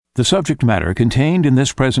The subject matter contained in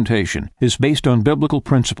this presentation is based on biblical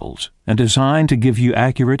principles and designed to give you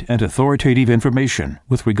accurate and authoritative information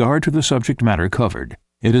with regard to the subject matter covered.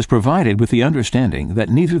 It is provided with the understanding that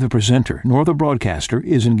neither the presenter nor the broadcaster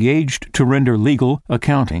is engaged to render legal,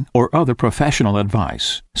 accounting, or other professional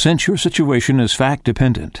advice. Since your situation is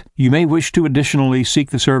fact-dependent, you may wish to additionally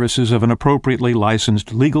seek the services of an appropriately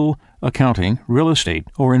licensed legal, accounting, real estate,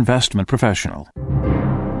 or investment professional.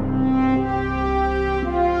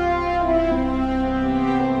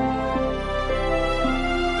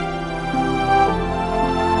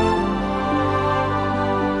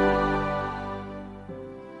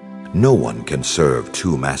 No one can serve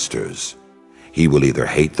two masters. He will either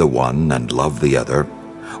hate the one and love the other,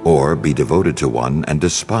 or be devoted to one and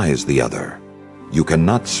despise the other. You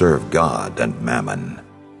cannot serve God and mammon.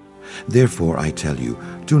 Therefore, I tell you,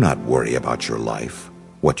 do not worry about your life,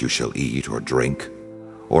 what you shall eat or drink,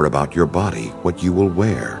 or about your body, what you will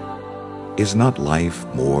wear. Is not life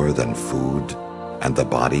more than food, and the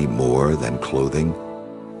body more than clothing?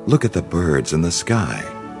 Look at the birds in the sky.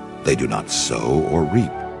 They do not sow or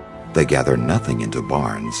reap. They gather nothing into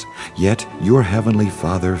barns, yet your heavenly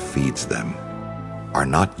Father feeds them. Are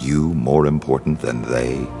not you more important than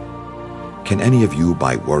they? Can any of you,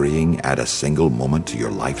 by worrying, add a single moment to your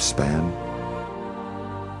lifespan?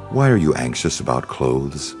 Why are you anxious about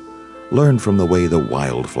clothes? Learn from the way the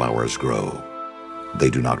wildflowers grow. They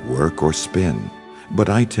do not work or spin, but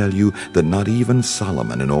I tell you that not even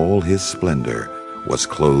Solomon in all his splendor was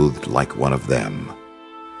clothed like one of them.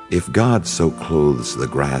 If God so clothes the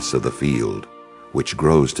grass of the field, which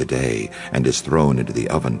grows today and is thrown into the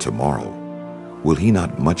oven tomorrow, will he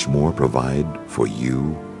not much more provide for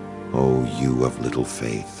you, O you of little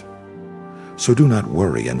faith? So do not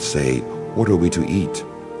worry and say, what are we to eat?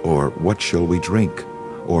 Or what shall we drink?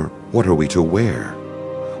 Or what are we to wear?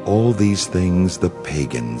 All these things the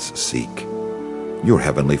pagans seek. Your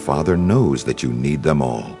heavenly Father knows that you need them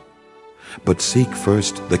all. But seek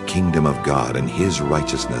first the kingdom of God and his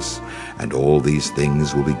righteousness, and all these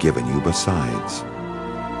things will be given you besides.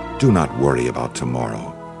 Do not worry about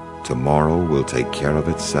tomorrow. Tomorrow will take care of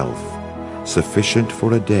itself. Sufficient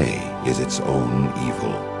for a day is its own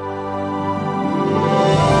evil.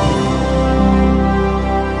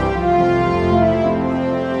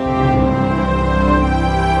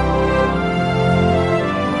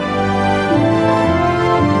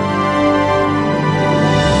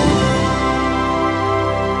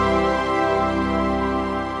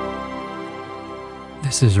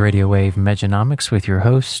 This is Radio Wave Mejanomics with your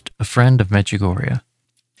host, a friend of Medjugorje.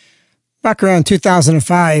 Back around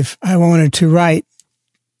 2005, I wanted to write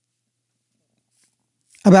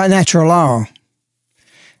about natural law.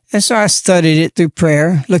 And so I studied it through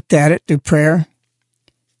prayer, looked at it through prayer,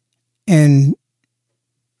 and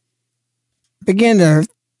began to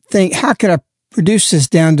think, how could I reduce this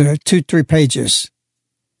down to 2-3 pages?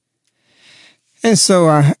 And so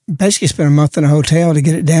I basically spent a month in a hotel to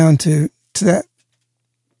get it down to that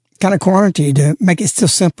kind of quantity to make it still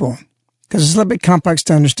simple, because it's a little bit complex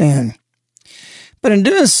to understand. But in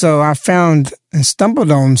doing so, I found and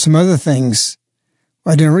stumbled on some other things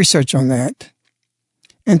while doing research on that.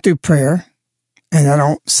 And through prayer, and I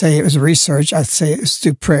don't say it was research, I say it was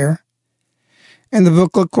through prayer. And the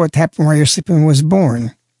book, Look What Happened While You're Sleeping, was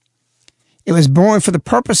born. It was born for the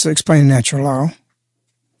purpose of explaining natural law.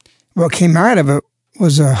 What came out of it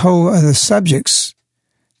was a whole other subjects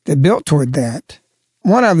that built toward that.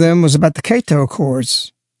 One of them was about the Cato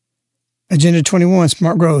Accords, Agenda 21,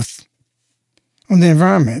 Smart Growth, on the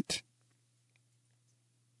environment.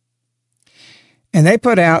 And they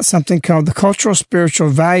put out something called the Cultural Spiritual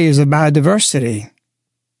Values of Biodiversity.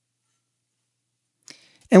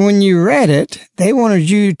 And when you read it, they wanted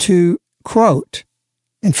you to quote,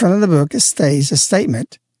 in front of the book, it stays a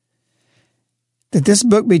statement, that this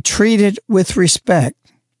book be treated with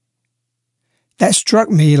respect. That struck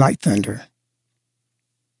me like thunder.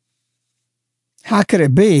 How could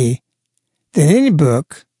it be that any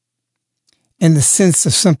book, in the sense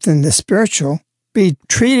of something that's spiritual, be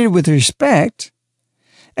treated with respect,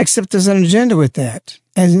 except there's an agenda with that,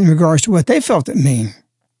 as in regards to what they felt it mean?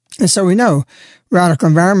 And so we know radical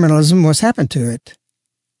environmentalism, what's happened to it.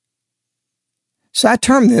 So I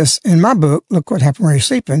termed this, in my book, Look What Happened While You're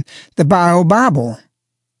Sleeping, the Bio-Bible,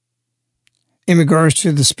 in regards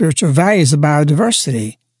to the spiritual values of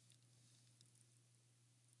biodiversity.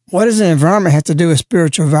 What does an environment have to do with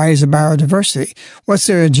spiritual values of biodiversity? What's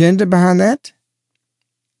their agenda behind that?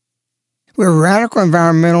 We're a radical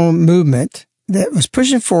environmental movement that was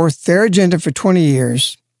pushing forth their agenda for 20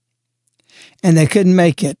 years, and they couldn't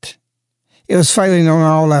make it. It was failing on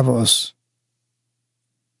all levels.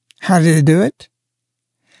 How did they do it?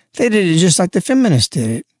 They did it just like the feminists did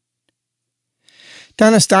it.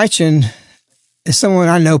 Donna Steichen is someone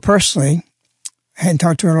I know personally. I hadn't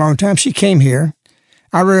talked to her in a long time. She came here.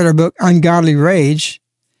 I read her book, Ungodly Rage.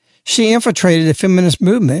 She infiltrated the feminist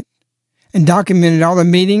movement and documented all the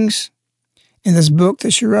meetings in this book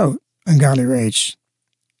that she wrote, Ungodly Rage.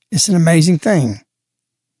 It's an amazing thing.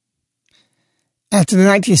 After the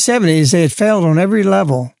 1970s, they had failed on every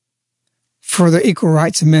level for the Equal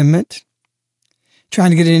Rights Amendment,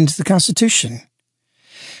 trying to get it into the Constitution.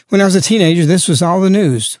 When I was a teenager, this was all the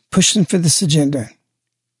news, pushing for this agenda.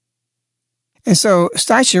 And so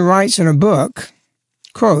Steichen writes in her book,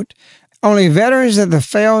 quote, only veterans of the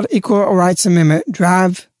failed Equal Rights Amendment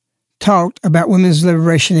talked about women's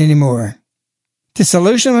liberation anymore.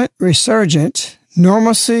 Disillusionment, resurgent,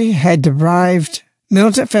 normalcy had deprived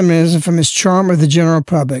militant feminism from its charm of the general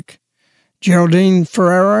public. Geraldine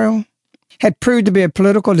Ferraro had proved to be a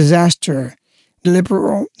political disaster.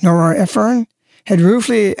 Liberal Nora Ephron had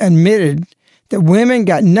ruefully admitted that women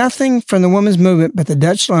got nothing from the women's movement but the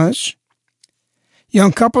Dutch lunch.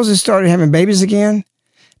 Young couples had started having babies again.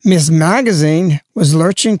 Ms. Magazine was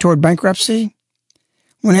lurching toward bankruptcy.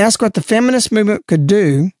 When asked what the feminist movement could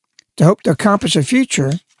do to hope to accomplish a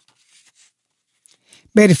future,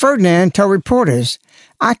 Betty Ferdinand told reporters,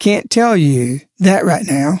 I can't tell you that right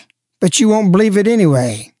now, but you won't believe it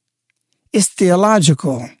anyway. It's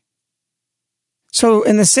theological. So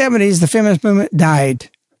in the 70s, the feminist movement died.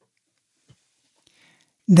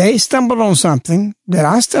 They stumbled on something that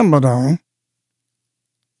I stumbled on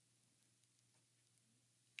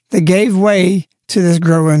that gave way to this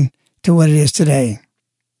growing to what it is today.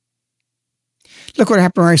 Look what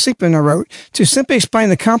happened when Sleeping, I wrote. To simply explain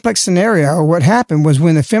the complex scenario, what happened was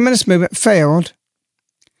when the feminist movement failed,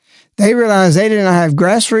 they realized they did not have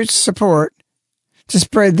grassroots support to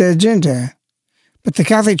spread the agenda, but the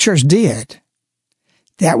Catholic Church did.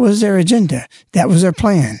 That was their agenda. That was their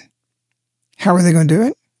plan. How were they going to do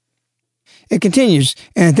it? It continues,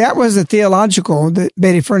 and that was the theological that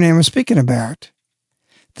Betty Ferdinand was speaking about.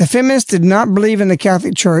 The feminists did not believe in the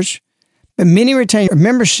Catholic Church, but many retained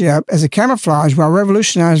membership as a camouflage while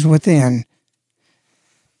revolutionized within.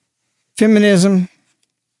 Feminism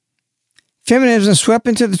swept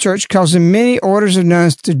into the church, causing many orders of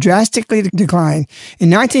nuns to drastically decline. In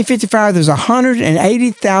 1955, there was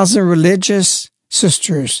 180,000 religious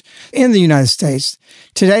sisters in the United States.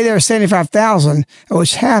 Today, there are 75,000, of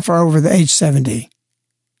which half are over the age 70.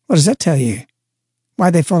 What does that tell you?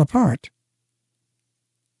 Why'd they fall apart?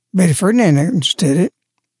 Betty Ferdinand understood it.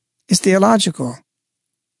 It's theological.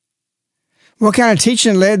 What kind of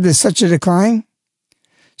teaching led to such a decline?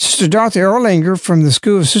 Sister Dorothy Erlinger from the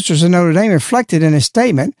School of Sisters of Notre Dame reflected in a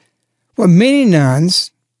statement what many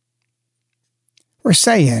nuns were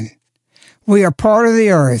saying. We are part of the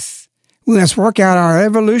earth. We must work out our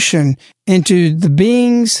evolution into the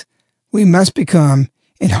beings we must become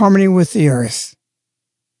in harmony with the earth.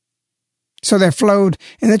 So there flowed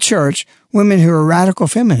in the church women who were radical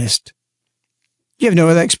feminists. You have no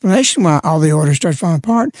other explanation why all the orders started falling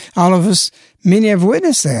apart. All of us, many have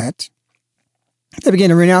witnessed that. They began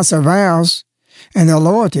to renounce their vows and their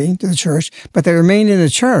loyalty to the church, but they remained in the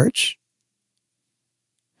church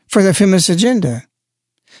for their feminist agenda.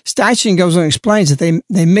 Steichen goes on and explains that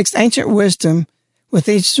they mixed ancient wisdom with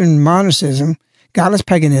Eastern monasticism, godless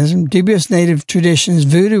paganism, dubious native traditions,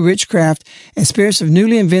 voodoo, witchcraft, and spirits of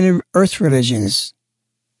newly invented earth religions.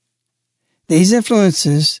 These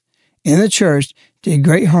influences in the church did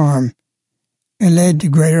great harm and led to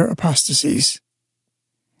greater apostasies.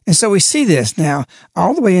 And so we see this now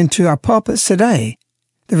all the way into our pulpits today.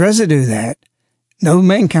 The residue of that. No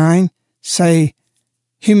mankind, say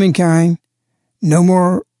humankind. No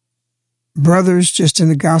more brothers just in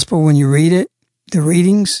the gospel when you read it. The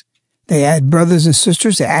readings, they add brothers and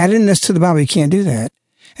sisters. They're adding this to the Bible. You can't do that.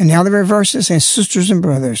 And now the reverse is saying sisters and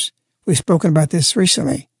brothers. We've spoken about this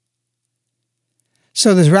recently.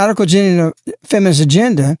 So this radical feminist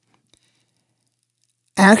agenda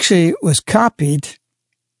actually was copied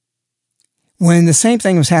when the same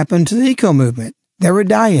thing was happening to the eco movement. They were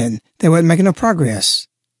dying. They weren't making no progress.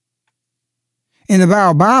 In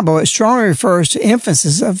the Bible, it strongly refers to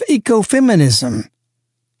emphasis of ecofeminism.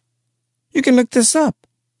 You can look this up.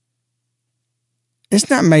 It's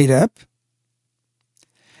not made up.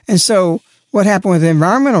 And so what happened with the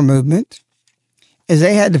environmental movement is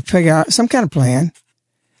they had to figure out some kind of plan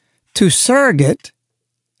to surrogate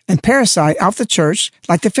and parasite off the church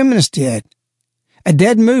like the feminists did. A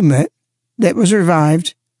dead movement that was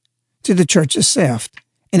revived to the church itself,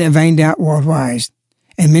 and it vaned out worldwide.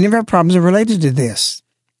 And many of our problems are related to this.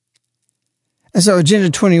 And so Agenda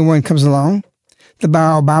 21 comes along, the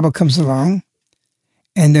Bible comes along,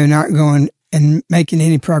 and they're not going and making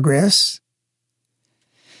any progress.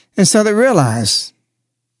 And so they realize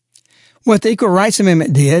what the Equal Rights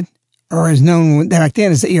Amendment did, or is known back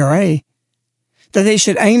then as the ERA, that they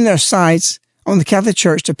should aim their sights on the Catholic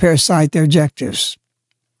Church to parasite their objectives.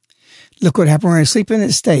 Look what happened when sleeping.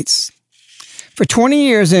 It states, for 20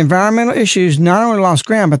 years, the environmental issues not only lost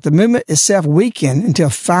ground, but the movement itself weakened until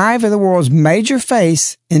 5 of the world's major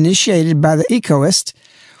faiths, initiated by the ecoists,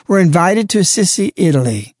 were invited to Assisi,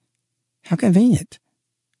 Italy. How convenient.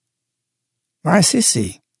 Why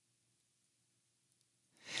Assisi?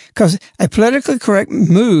 Because a politically correct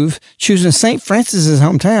move choosing St. Francis's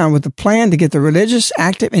hometown with the plan to get the religious,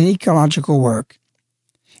 active, and ecological work.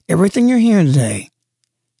 Everything you're hearing today,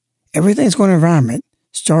 everything that's going to environment,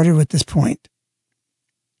 started with this point.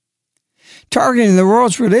 Targeting the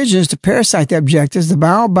world's religions to parasite their objectives, the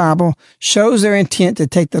Bible shows their intent to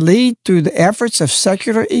take the lead through the efforts of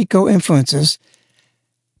secular eco-influences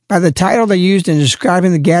by the title they used in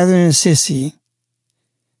describing the gathering in Assisi.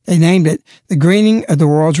 They named it the greening of the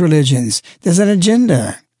world's religions. There's an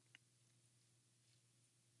agenda.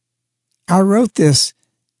 I wrote this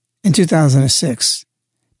in 2006,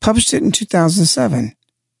 published it in 2007.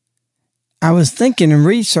 I was thinking and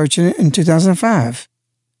researching it in 2005.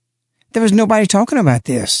 There was nobody talking about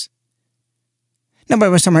this.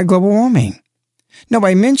 Nobody was talking about global warming.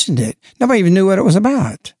 Nobody mentioned it. Nobody even knew what it was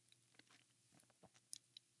about.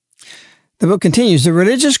 The book continues. The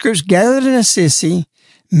religious groups gathered in Assisi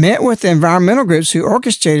met with the environmental groups who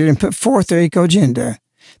orchestrated and put forth their eco-agenda.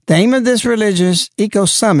 The aim of this religious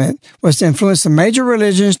eco-summit was to influence the major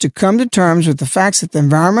religions to come to terms with the facts that the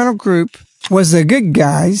environmental group was the good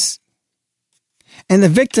guys and the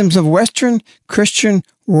victims of Western Christian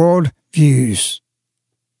worldviews,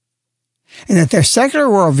 and that their secular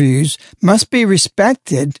worldviews must be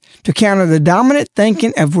respected to counter the dominant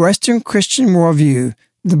thinking of Western Christian worldview,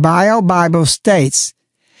 the Bible states,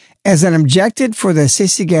 as an objective for the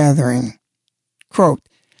Assisi gathering. Quote,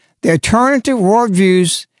 the alternative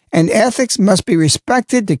worldviews and ethics must be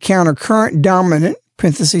respected to counter current dominant,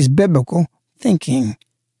 parentheses, biblical thinking.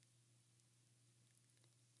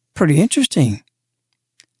 Pretty interesting,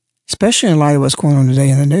 especially in light of what's going on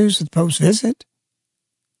today in the news with the Pope's visit.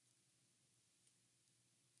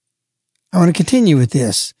 I want to continue with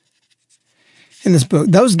this. In this book,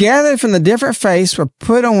 those gathered from the different faiths were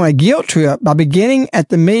put on a guilt trip by beginning at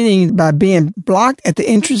the meeting by being blocked at the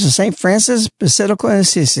entrance of St. Francis Basilica in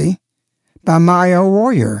Assisi by a Maya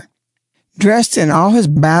warrior, dressed in all his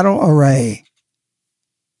battle array.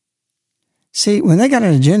 See, when they got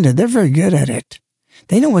an agenda, they're very good at it.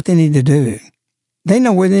 They know what they need to do. They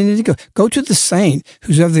know where they need to go. Go to the saint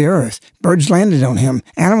who's of the earth. Birds landed on him.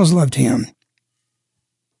 Animals loved him.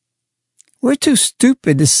 We're too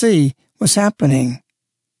stupid to see what's happening.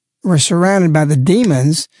 We're surrounded by the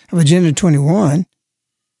demons of Agenda 21,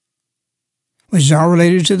 which is all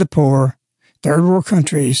related to the poor, third world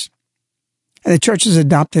countries. And the church has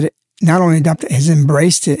adopted it, not only adopted it, has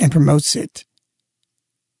embraced it and promotes it.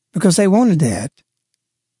 Because they wanted that.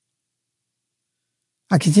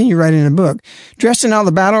 I continue writing in the book. Dressed in all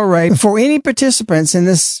the battle array, before any participants in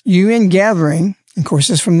this UN gathering, of course,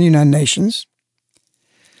 this is from the United Nations,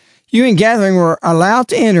 UN gathering were allowed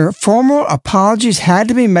to enter, formal apologies had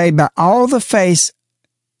to be made by all the faiths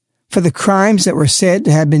for the crimes that were said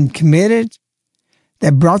to have been committed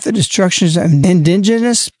that brought the destructions of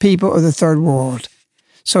indigenous people of the third world.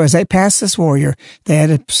 So as they passed this warrior, they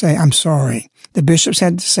had to say, I'm sorry. The bishops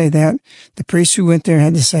had to say that. The priests who went there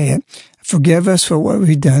had to say it. Forgive us for what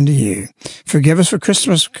we've done to you. Forgive us for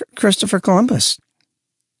Christopher Columbus.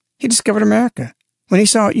 He discovered America. When he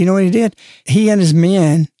saw it, you know what he did? He and his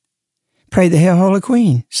men prayed the Hail Holy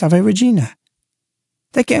Queen, Salve Regina.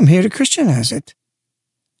 They came here to Christianize it.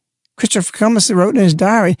 Christopher Columbus wrote in his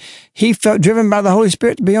diary, he felt driven by the Holy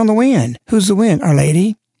Spirit to be on the wind. Who's the wind? Our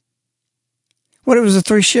Lady. What was the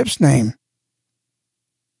 3 ships' name?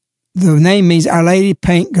 The name means Our Lady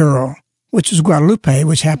Paint Girl, which was Guadalupe,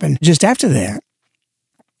 which happened just after that.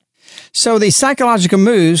 So these psychological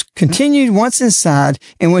moves continued once inside,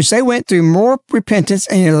 in which they went through more repentance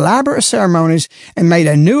and elaborate ceremonies and made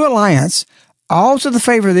a new alliance, all to the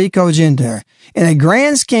favor of the eco-agenda, in a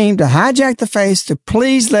grand scheme to hijack the faith to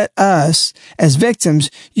please let us, as victims,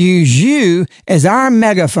 use you as our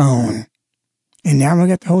megaphone. And now we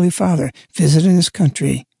got the Holy Father visiting this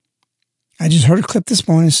country. I just heard a clip this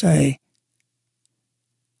morning say,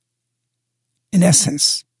 in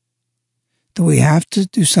essence, that we have to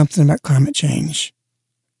do something about climate change.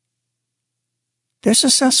 They're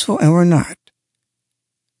successful and we're not.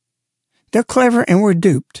 They're clever and we're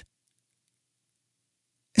duped.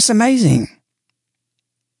 It's amazing.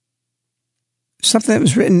 something that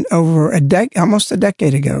was written over almost a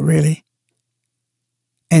decade ago, really.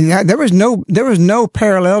 And there was no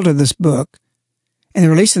parallel to this book and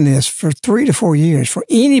releasing this for 3 to 4 years for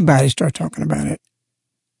anybody to start talking about it.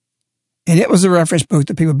 And it was a reference book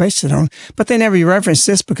that people based it on, but they never referenced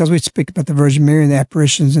this because we speak about the Virgin Mary and the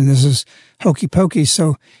apparitions, and this is hokey pokey,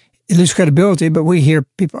 so it loses credibility, but we hear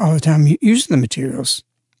people all the time using the materials.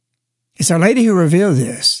 It's Our Lady who revealed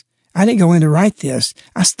this. I didn't go in to write this.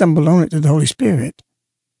 I stumbled on it through the Holy Spirit.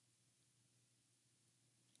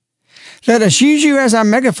 Let us use you as our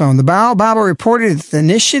megaphone. The Bible reported that the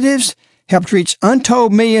initiatives helped reach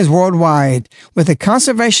untold millions worldwide with a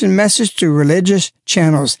conservation message through religious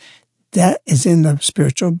channels. That is in the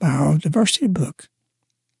Spiritual Biodiversity book.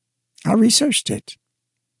 I researched it.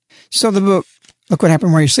 So the book, Look What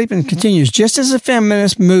Happened While You're Sleeping, continues. Just as the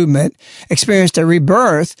feminist movement experienced a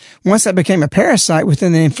rebirth once that became a parasite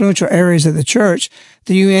within the influential areas of the church,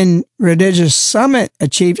 the UN Religious Summit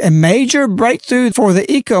achieved a major breakthrough for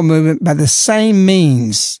the eco movement by the same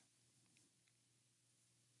means.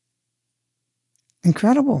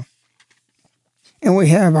 Incredible. And we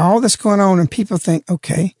have all this going on, and people think,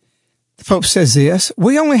 okay, the Pope says this.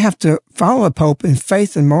 We only have to follow the Pope in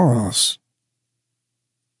faith and morals.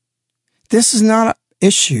 This is not an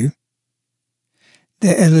issue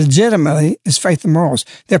that legitimately is faith and morals.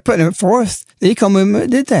 They're putting it forth. The eco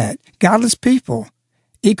movement did that. Godless people.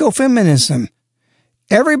 Ecofeminism.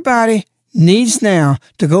 Everybody needs now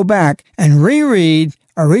to go back and reread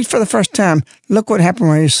or read for the first time, Look What Happened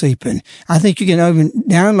While You're Sleeping. I think you can even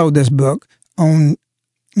download this book on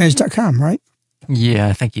Medj.com, right? Yeah,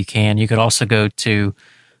 I think you can. You could also go to,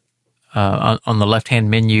 on the left-hand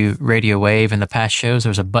menu, Radio Wave, and the past shows,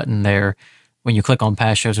 there's a button there. When you click on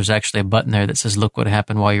past shows, there's actually a button there that says, Look What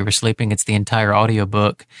Happened While You Were Sleeping. It's the entire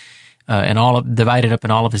audiobook, and divided up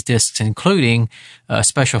in all of his discs, including a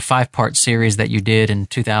special 5-part series that you did in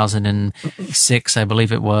 2006, I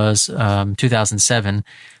believe it was, 2007,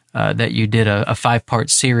 that you did a 5-part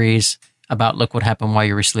series about Look What Happened While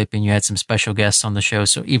You Were Sleeping. You had some special guests on the show,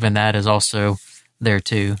 so even that is also there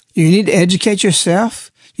too. You need to educate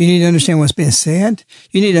yourself. You need to understand what's being said.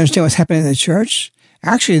 You need to understand what's happening in the church.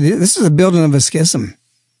 Actually, this is a building of a schism.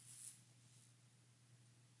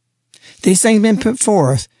 These things being put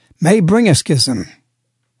forth may bring a schism.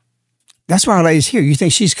 That's why Our Lady's here. You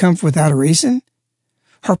think she's come without a reason?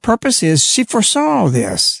 Her purpose is she foresaw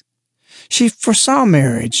this. She foresaw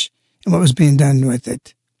marriage and what was being done with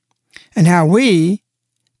it. And how we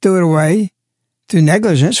threw it away through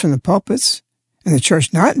negligence from the pulpits and the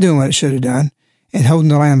church not doing what it should have done and holding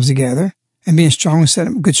the lambs together and being strong and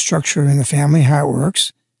setting up good structure in the family, how it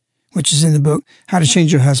works, which is in the book, How to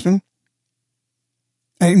Change Your Husband,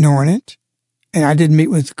 and ignoring it. And I did meet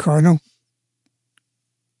with Cardinal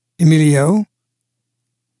Emilio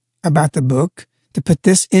about the book to put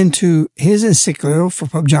this into his encyclical for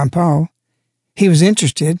Pope John Paul. He was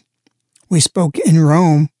interested. We spoke in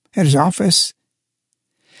Rome at his office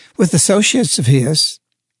with associates of his.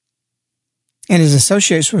 And his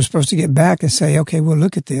associates were supposed to get back and say, okay, we'll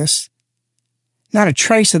look at this. Not a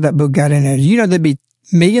trace of that book got in there. You know, there'd be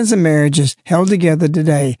millions of marriages held together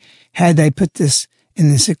today had they put this in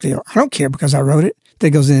the encyclical. I don't care because I wrote it.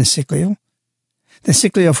 That goes in the encyclical. The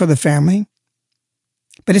encyclical for the family.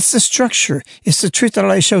 But it's the structure. It's the truth that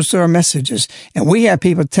Our Lady shows through our messages. And we have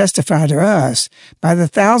people testify to us by the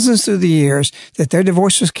thousands through the years that their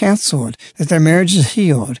divorce was canceled, that their marriage is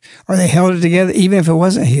healed, or they held it together even if it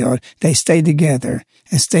wasn't healed. They stayed together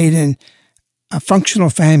and stayed in a functional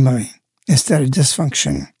family instead of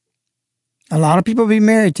dysfunction. A lot of people be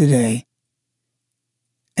married today.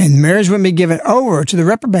 And marriage wouldn't be given over to the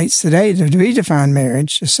reprobates today to redefine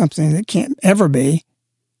marriage as something that can't ever be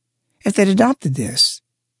if they'd adopted this.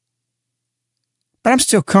 But I'm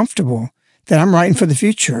still comfortable that I'm writing for the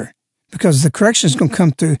future because the correction is going to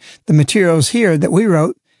come through the materials here that we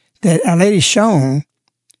wrote that Our Lady's shown,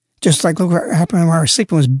 just like Look What Happened While I Was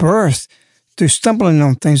Sleeping was birthed through stumbling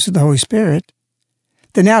on things through the Holy Spirit,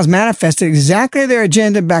 that now is manifested exactly their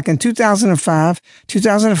agenda back in 2005,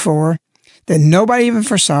 2004, that nobody even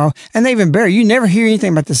foresaw, and they even bury. You never hear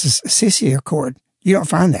anything about this Assisi Accord. You don't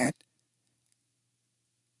find that.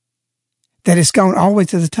 That it's gone all the way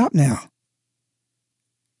to the top now.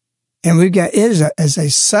 And we've got it as a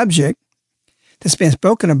subject that's been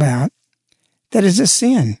spoken about that is a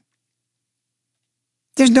sin.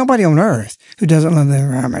 There's nobody on earth who doesn't love the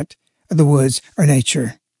environment, or the woods, or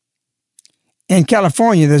nature. In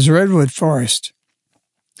California, there's a redwood forest.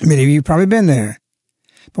 Many of you have probably been there.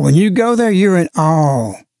 But when you go there, you're in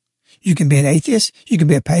awe. You can be an atheist, you can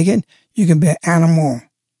be a pagan, you can be an animal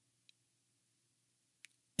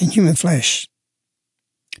in human flesh.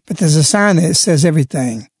 But there's a sign that says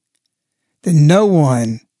everything. That no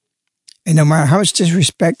one, and no matter how much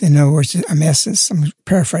disrespect, in other words, I'm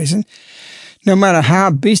paraphrasing, no matter how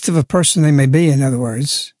beast of a person they may be, in other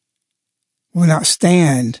words, will not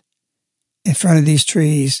stand in front of these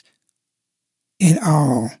trees in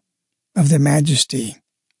awe of their majesty.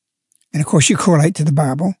 And of course, you correlate to the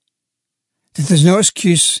Bible that there's no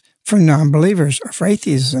excuse for non-believers or for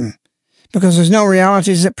atheism because there's no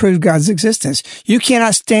realities that prove God's existence. You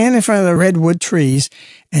cannot stand in front of the redwood trees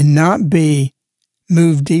and not be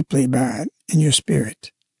moved deeply by it in your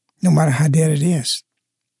spirit, no matter how dead it is.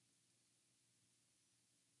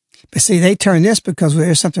 But see, they turn this, because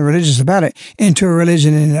there's something religious about it, into a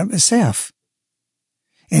religion in and of itself.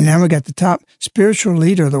 And now we got the top spiritual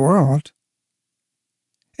leader of the world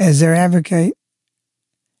as their advocate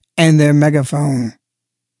and their megaphone.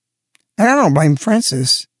 And I don't blame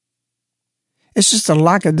Francis. It's just a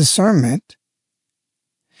lack of discernment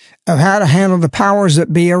of how to handle the powers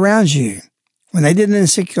that be around you. When they did an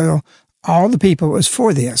encyclical, all the people that was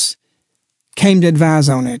for this came to advise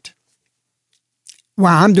on it.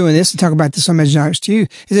 Why I'm doing this and talk about this on Medjugorje to you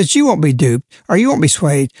is that you won't be duped, or you won't be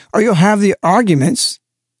swayed, or you'll have the arguments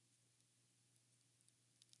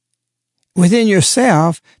within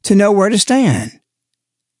yourself to know where to stand.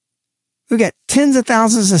 We've got tens of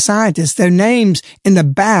thousands of scientists, their names in the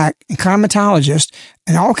back, and climatologists,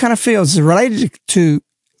 and all kind of fields related to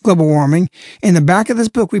global warming. In the back of this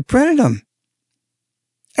book, we printed them.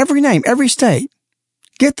 Every name, every state.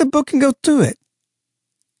 Get the book and go through it.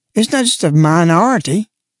 It's not just a minority.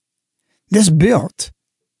 This built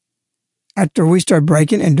after we started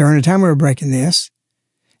breaking, and during the time we were breaking this,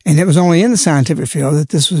 and it was only in the scientific field that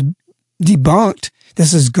this was debunked.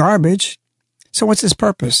 This is garbage. So what's its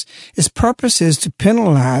purpose? Its purpose is to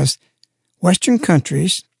penalize Western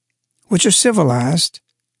countries, which are civilized,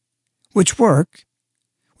 which work,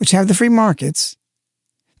 which have the free markets,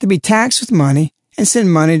 to be taxed with money and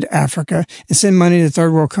send money to Africa and send money to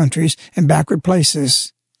third world countries and backward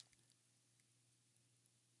places.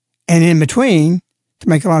 And in between, to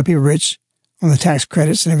make a lot of people rich on the tax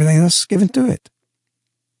credits and everything else given to it.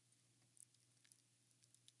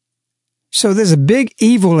 So there's a big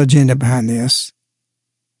evil agenda behind this.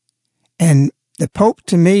 And the Pope,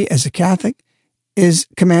 to me, as a Catholic, is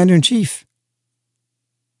commander-in-chief.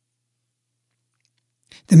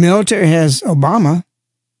 The military has Obama,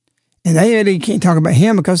 and they really can't talk about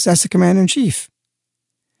him because that's the commander-in-chief.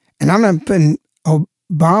 And I'm not putting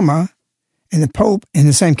Obama and the Pope in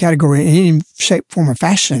the same category in any shape, form, or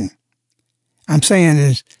fashion. I'm saying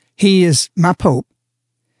is he is my Pope.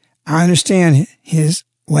 I understand his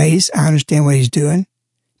ways. I understand what he's doing,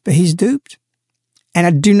 but he's duped. And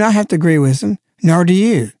I do not have to agree with him, nor do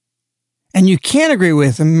you. And you can't agree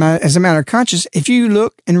with him as a matter of conscience if you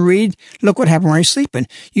look and read, look what happened while you're sleeping.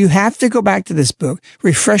 You have to go back to this book,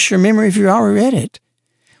 refresh your memory if you already read it.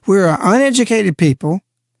 We're an uneducated people,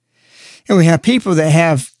 and we have people that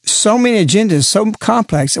have so many agendas, so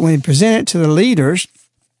complex, that when they present it to the leaders,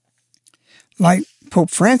 like Pope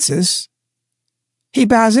Francis, he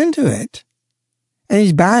buys into it. And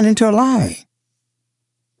he's buying into a lie.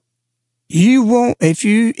 You won't, if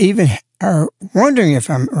you even are wondering if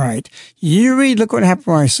I'm right, you read, look what happened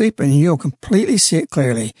while you're sleeping, and you'll completely see it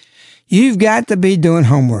clearly. You've got to be doing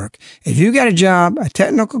homework. If you got a job, a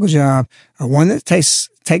technical job, or one that takes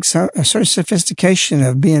a certain sophistication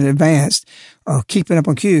of being advanced or keeping up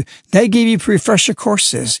on cue, they give you refresher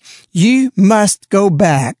courses. You must go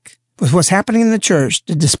back with what's happening in the church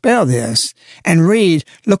to dispel this and read,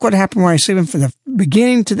 look what happened while you're sleeping from the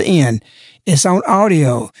beginning to the end. It's on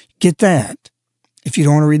audio. Get that if you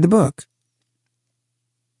don't want to read the book.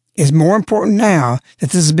 It's more important now that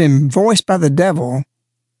this has been voiced by the devil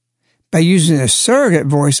by using a surrogate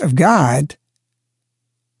voice of God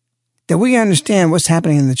that we understand what's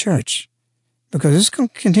happening in the church, because it's going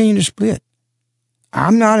to continue to split.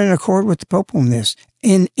 I'm not in accord with the Pope on this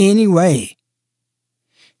in any way.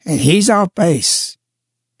 And he's off base.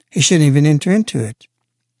 He shouldn't even enter into it.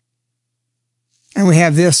 And we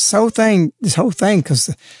have this whole thing,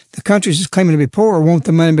 because the countries that's claiming to be poor want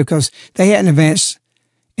the money because they hadn't advanced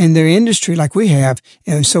in their industry like we have.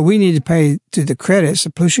 And so we need to pay to the credits, the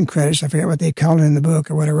pollution credits, I forget what they call it in the book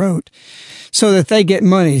or what I wrote, so that they get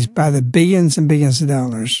monies by the billions and billions of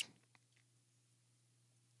dollars.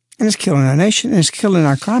 And it's killing our nation, and it's killing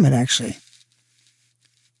our climate, actually.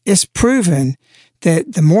 It's proven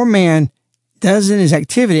that the more man does in his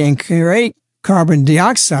activity and create carbon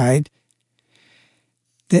dioxide,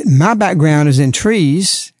 that my background is in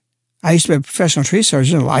trees. I used to be a professional tree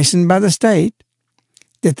surgeon licensed by the state,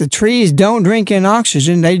 that the trees don't drink in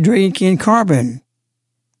oxygen, they drink in carbon.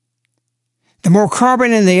 The more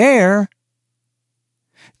carbon in the air,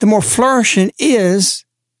 the more flourishing is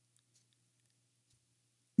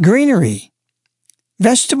greenery,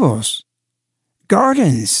 vegetables,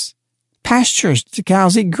 gardens, pastures the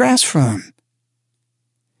cows eat grass from.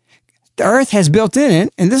 The earth has built in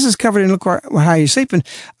it, and this is covered in Look How You're Sleeping,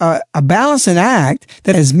 a balancing act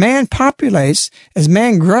that as man populates, as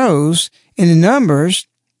man grows in the numbers,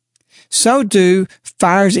 so do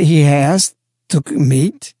fires that he has to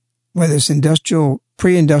meet, whether it's industrial,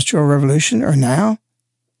 pre-industrial revolution or now,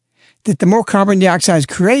 that the more carbon dioxide is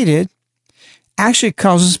created actually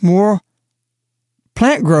causes more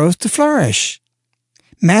plant growth to flourish,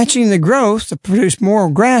 matching the growth to produce more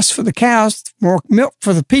grass for the cows, more milk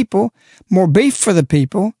for the people, more beef for the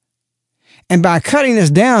people. And by cutting this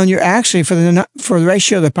down, you're actually, for the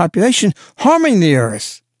ratio of the population, harming the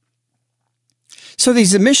earth. So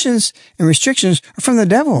these emissions and restrictions are from the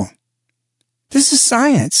devil. This is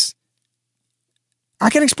science. I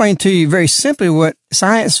can explain to you very simply what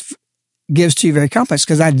science gives to you very complex,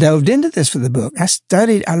 because I dove into this for the book. I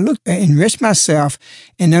studied, I looked, I enriched myself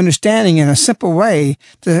in understanding in a simple way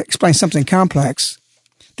to explain something complex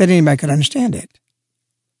that anybody could understand it.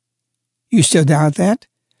 You still doubt that?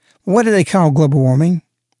 What do they call global warming?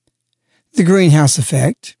 The greenhouse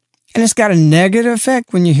effect. And it's got a negative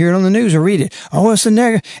effect when you hear it on the news or read it. Oh, it's a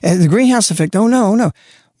negative. The greenhouse effect. Oh, no.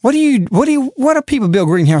 What do people build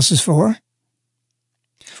greenhouses for?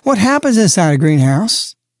 What happens inside a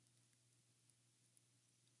greenhouse?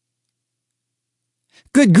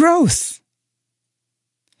 Good growth.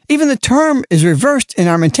 Even the term is reversed in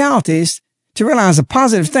our mentalities to realize the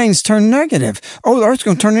positive things turn negative. Oh, the earth's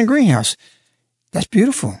going to turn into a greenhouse. That's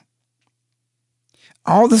beautiful.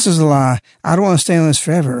 All this is a lie. I don't want to stay on this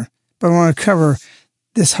forever, but I want to cover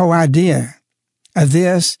this whole idea of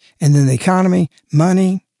this and then the economy,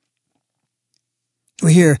 money.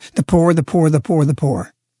 We hear the poor, the poor, the poor, the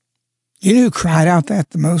poor. You know who cried out that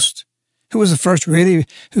the most? Who was the first really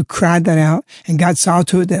who cried that out and God saw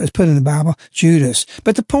to it that was put in the Bible? Judas.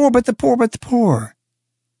 But the poor, but the poor, but the poor.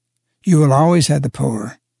 You will always have the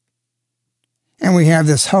poor. And we have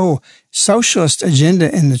this whole socialist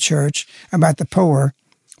agenda in the church about the poor,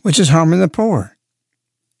 which is harming the poor.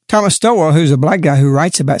 Thomas Stowell, who's a black guy who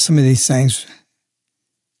writes about some of these things,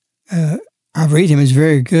 I read him, he's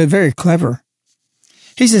very good, very clever.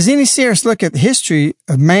 He says, any serious look at the history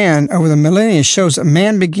of man over the millennia shows that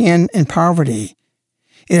man began in poverty.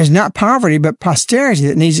 It is not poverty, but posterity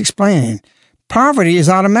that needs explaining. Poverty is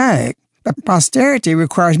automatic, but posterity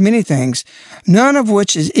requires many things, none of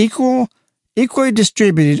which is equally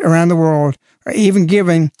distributed around the world or even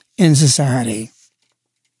given in society.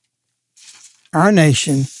 Our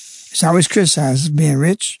nation is always criticized as being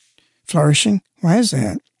rich, flourishing. Why is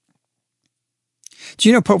that? Do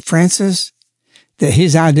you know Pope Francis, that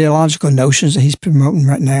his ideological notions that he's promoting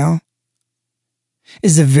right now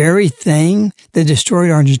is the very thing that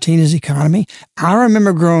destroyed Argentina's economy? I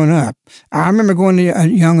remember growing up, I remember going to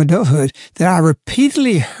young adulthood, that I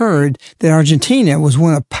repeatedly heard that Argentina was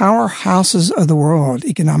one of the powerhouses of the world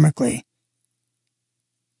economically.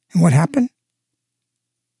 And what happened?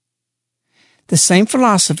 The same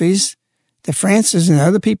philosophies that Francis and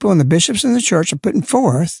other people and the bishops in the church are putting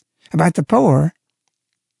forth about the poor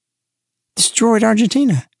destroyed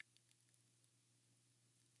Argentina.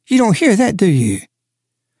 You don't hear that, do you?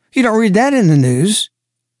 You don't read that in the news.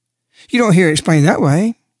 You don't hear it explained that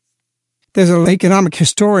way. There's an economic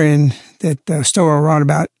historian that Stowell wrote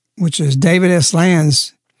about, which is David S.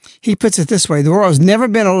 Lands. He puts it this way: the world has never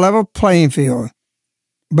been a level playing field,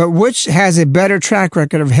 but which has a better track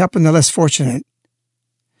record of helping the less fortunate,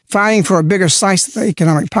 fighting for a bigger slice of the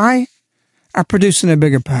economic pie, or producing a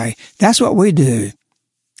bigger pie? That's what we do.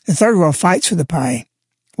 The third world fights for the pie,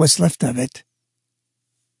 what's left of it.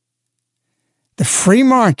 The free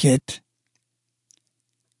market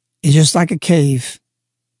is just like a cave.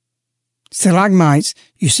 Stalagmites,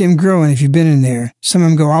 you see them growing if you've been in there. Some of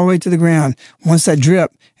them go all the way to the ground. Once that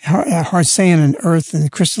drip, hard sand and earth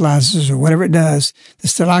and crystallizes or whatever it does, the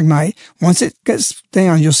stalagmite, once it gets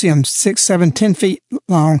down, you'll see them 6, 7, 10 feet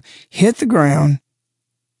long, hit the ground,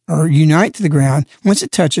 or unite to the ground. Once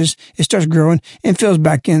it touches, it starts growing and fills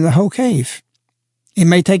back in the whole cave. It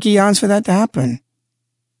may take eons for that to happen.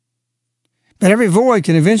 But every void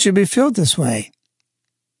can eventually be filled this way.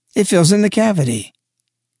 It fills in the cavity.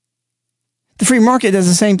 The free market does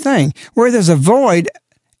the same thing. Where there's a void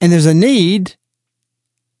and there's a need,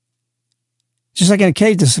 just like in a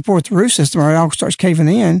cave to support the roof system or it all starts caving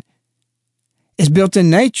in, it's built in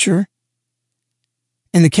nature.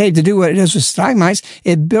 In the cave to do what it does with stalagmites,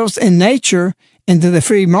 it builds in nature into the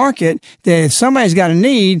free market that if somebody's got a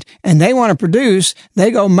need and they want to produce,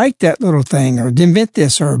 they go make that little thing or invent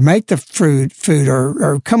this or make the food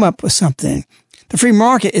or come up with something. The free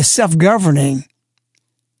market is self-governing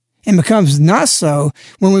and becomes not so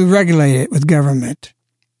when we regulate it with government.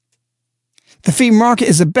 The free market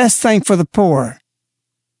is the best thing for the poor.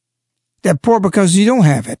 They're poor because you don't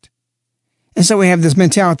have it. And so we have this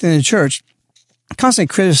mentality in the church,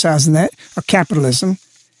 constantly criticizing that, or capitalism.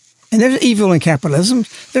 And there's evil in capitalism.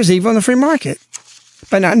 There's evil in the free market.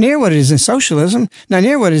 But not near what it is in socialism, not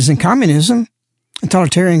near what it is in communism, and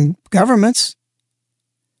totalitarian governments.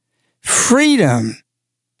 Freedom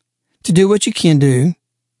to do what you can do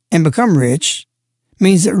and become rich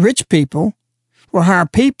means that rich people will hire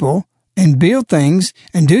people and build things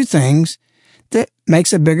and do things that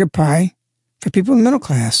makes a bigger pie for people in the middle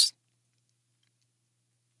class.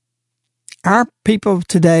 Our people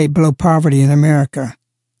today below poverty in America,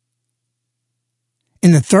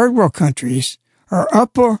 in the third world countries, are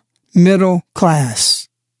upper middle class.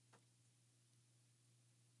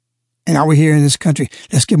 And all we hear in this country,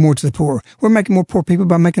 let's give more to the poor. We're making more poor people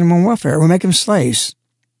by making them on welfare. We're making them slaves.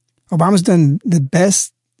 Obama's done the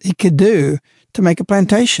best he could do to make a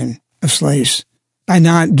plantation of slaves by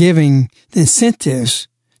not giving the incentives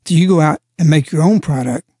to you go out and make your own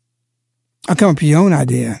product. I'll come up with your own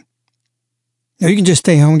idea. No, you can just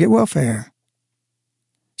stay home and get welfare.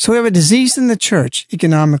 So we have a disease in the church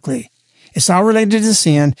economically. It's all related to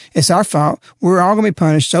sin. It's our fault. We're all going to be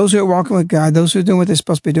punished. Those who are walking with God, those who are doing what they're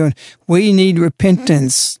supposed to be doing. We need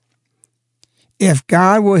repentance. If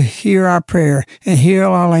God will hear our prayer and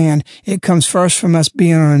heal our land, it comes first from us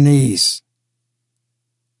being on our knees.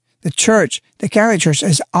 The church, the Catholic Church,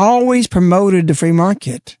 has always promoted the free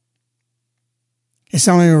market. It's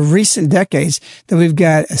only in recent decades that we've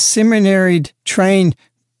got a seminaried, trained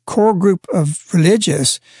core group of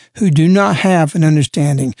religious who do not have an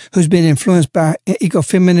understanding, who's been influenced by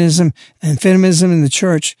ecofeminism and feminism in the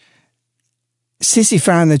church,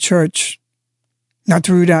 sissifying the church, not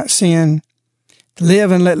to root out sin, to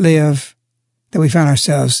live and let live, that we find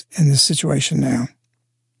ourselves in this situation now.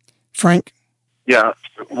 Frank? Yeah,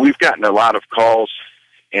 we've gotten a lot of calls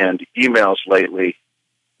and emails lately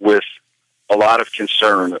with a lot of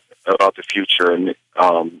concern about the future and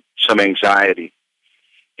some anxiety.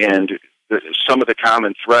 And some of the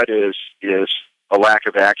common thread is a lack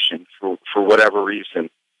of action for whatever reason.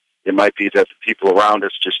 It might be that the people around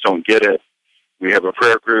us just don't get it. We have a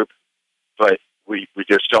prayer group, but we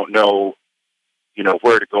just don't know,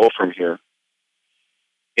 where to go from here.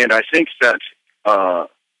 And I think that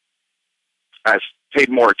I've paid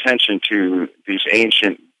more attention to these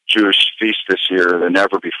ancient Jewish feasts this year than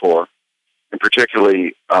ever before, and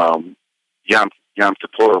particularly Yom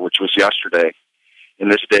Kippur, which was yesterday,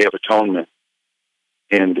 and this Day of Atonement.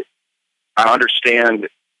 And I understand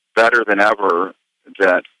better than ever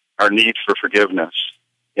that our need for forgiveness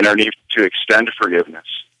and our need to extend forgiveness.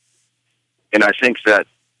 And I think that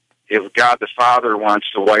if God the Father wants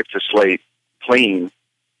to wipe the slate clean,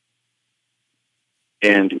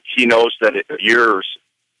 and he knows that your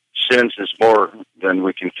sins is more than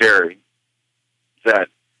we can carry, that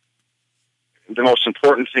the most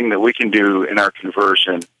important thing that we can do in our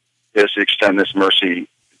conversion is to extend this mercy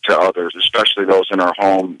to others, especially those in our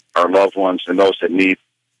home, our loved ones, and those that need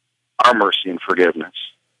our mercy and forgiveness.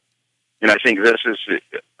 And I think this is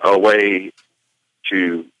a way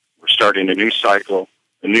we're starting a new cycle,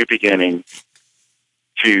 a new beginning,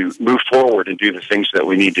 to move forward and do the things that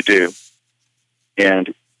we need to do.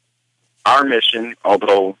 And our mission,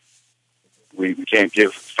 although we can't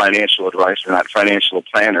give financial advice, we're not financial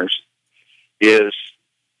planners, is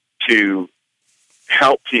to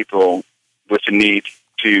help people with the need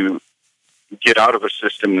to get out of a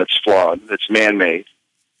system that's flawed, that's man-made,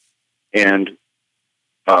 and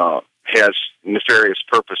has nefarious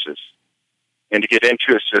purposes, and to get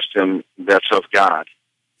into a system that's of God,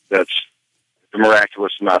 that's the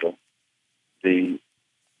miraculous medal, the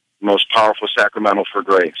most powerful sacramental for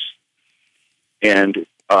grace. And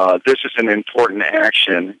this is an important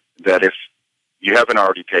action that if you haven't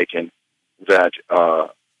already taken, that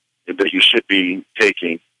you should be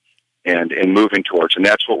taking and moving towards. And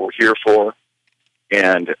that's what we're here for.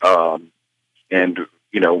 And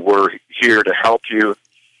we're here to help you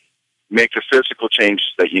make the physical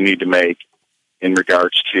changes that you need to make in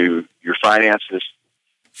regards to your finances.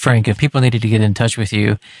 Frank, if people needed to get in touch with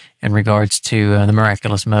you in regards to the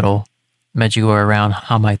miraculous medal, Medjugorje around,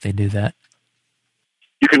 how might they do that?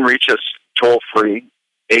 You can reach us toll-free,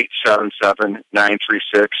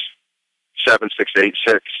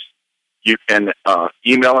 877-936-7686. You can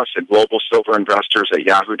email us at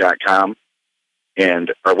globalsilverinvestors@yahoo.com,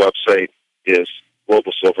 and our website is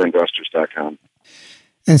globalsilverinvestors.com.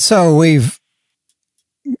 And so we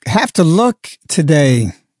have to look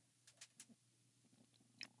today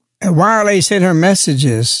at why Our Lady said her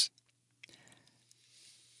messages,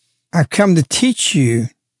 I've come to teach you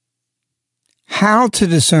how to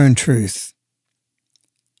discern truth.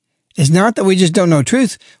 It's not that we just don't know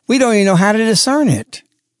truth. We don't even know how to discern it.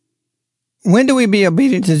 When do we be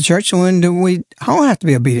obedient to the church, and when do we all have to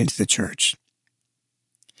be obedient to the church?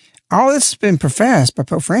 All this has been professed by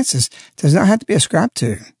Pope Francis does not have to be ascribed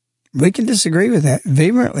to. We can disagree with that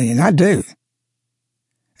vehemently, and I do.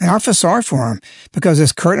 And I feel sorry for him, because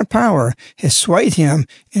this current of power has swayed him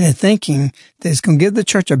into thinking that it's going to give the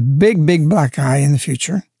church a big, big black eye in the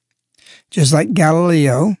future, just like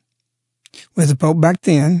Galileo with the Pope back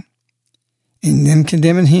then, and them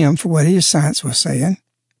condemning him for what his science was saying.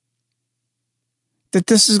 That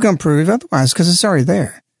this is going to prove otherwise, because it's already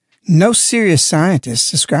there. No serious scientist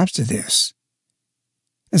subscribes to this.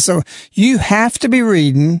 And so you have to be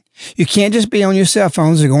reading. You can't just be on your cell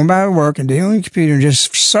phones or going by to work and doing on your computer and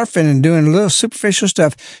just surfing and doing a little superficial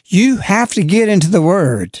stuff. You have to get into the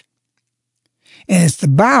Word. And it's the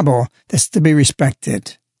Bible that's to be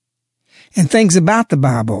respected. And things about the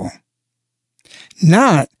Bible.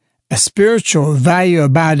 Not a spiritual value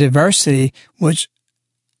of biodiversity, which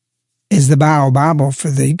is the Bible for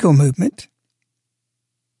the eco movement.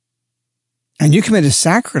 And you commit a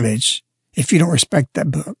sacrilege if you don't respect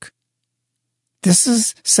that book. This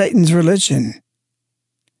is Satan's religion.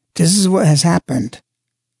 This is what has happened.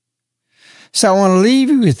 So I want to leave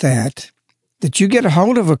you with that you get a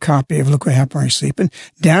hold of a copy of Look What Happened While You're Sleeping.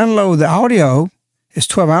 Download the audio. It's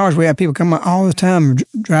 12 hours. We have people come all the time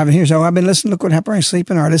driving here. So I've been listening to Look What Happened While You're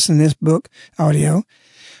Sleeping, or listen to this book audio.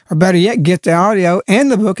 Or better yet, get the audio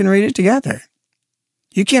and the book and read it together.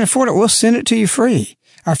 You can't afford it, we'll send it to you free.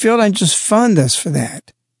 Our field angels fund us for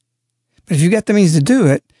that. But if you've got the means to do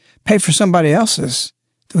it, pay for somebody else's,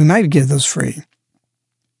 then we might give those free.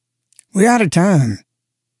 We're out of time.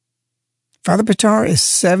 Father Pitar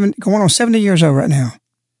is going on 70 years old right now.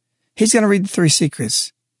 He's going to read the 3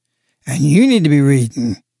 secrets. And you need to be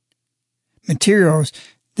reading materials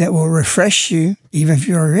that will refresh you, even if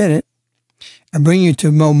you already read it, and bring you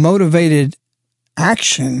to more motivated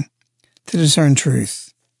action to discern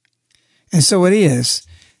truth. And so it is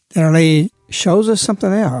that Our Lady shows us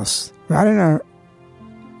something else right in our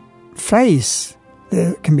face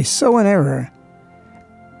that can be so in error.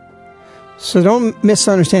 So don't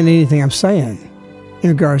misunderstand anything I'm saying in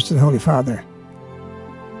regards to the Holy Father.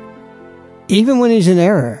 Even when he's in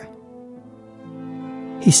error,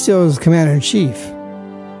 he still is Commander-in-Chief.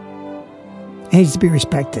 He needs to be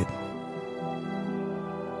respected.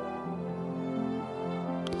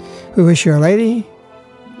 We wish you, Our Lady.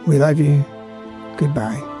 We love you.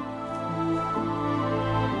 Goodbye.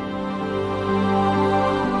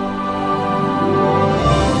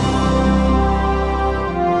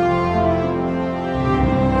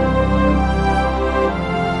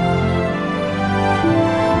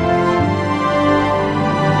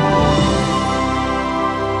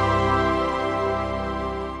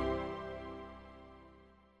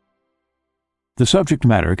 The subject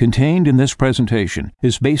matter contained in this presentation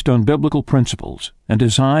is based on biblical principles and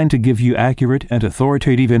designed to give you accurate and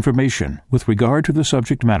authoritative information with regard to the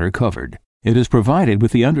subject matter covered. It is provided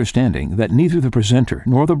with the understanding that neither the presenter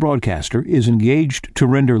nor the broadcaster is engaged to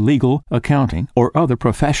render legal, accounting, or other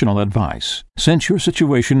professional advice. Since your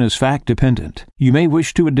situation is fact-dependent, you may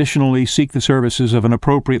wish to additionally seek the services of an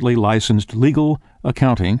appropriately licensed legal,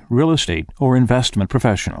 accounting, real estate, or investment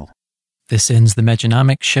professional. This ends the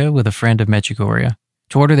Mejanomics Show with a Friend of Medjugorje.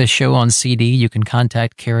 To order this show on CD, you can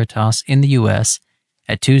contact Caritas in the U.S.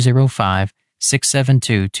 at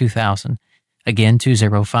 205-672-2000. Again,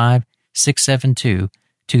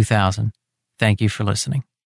 205-672-2000. Thank you for listening.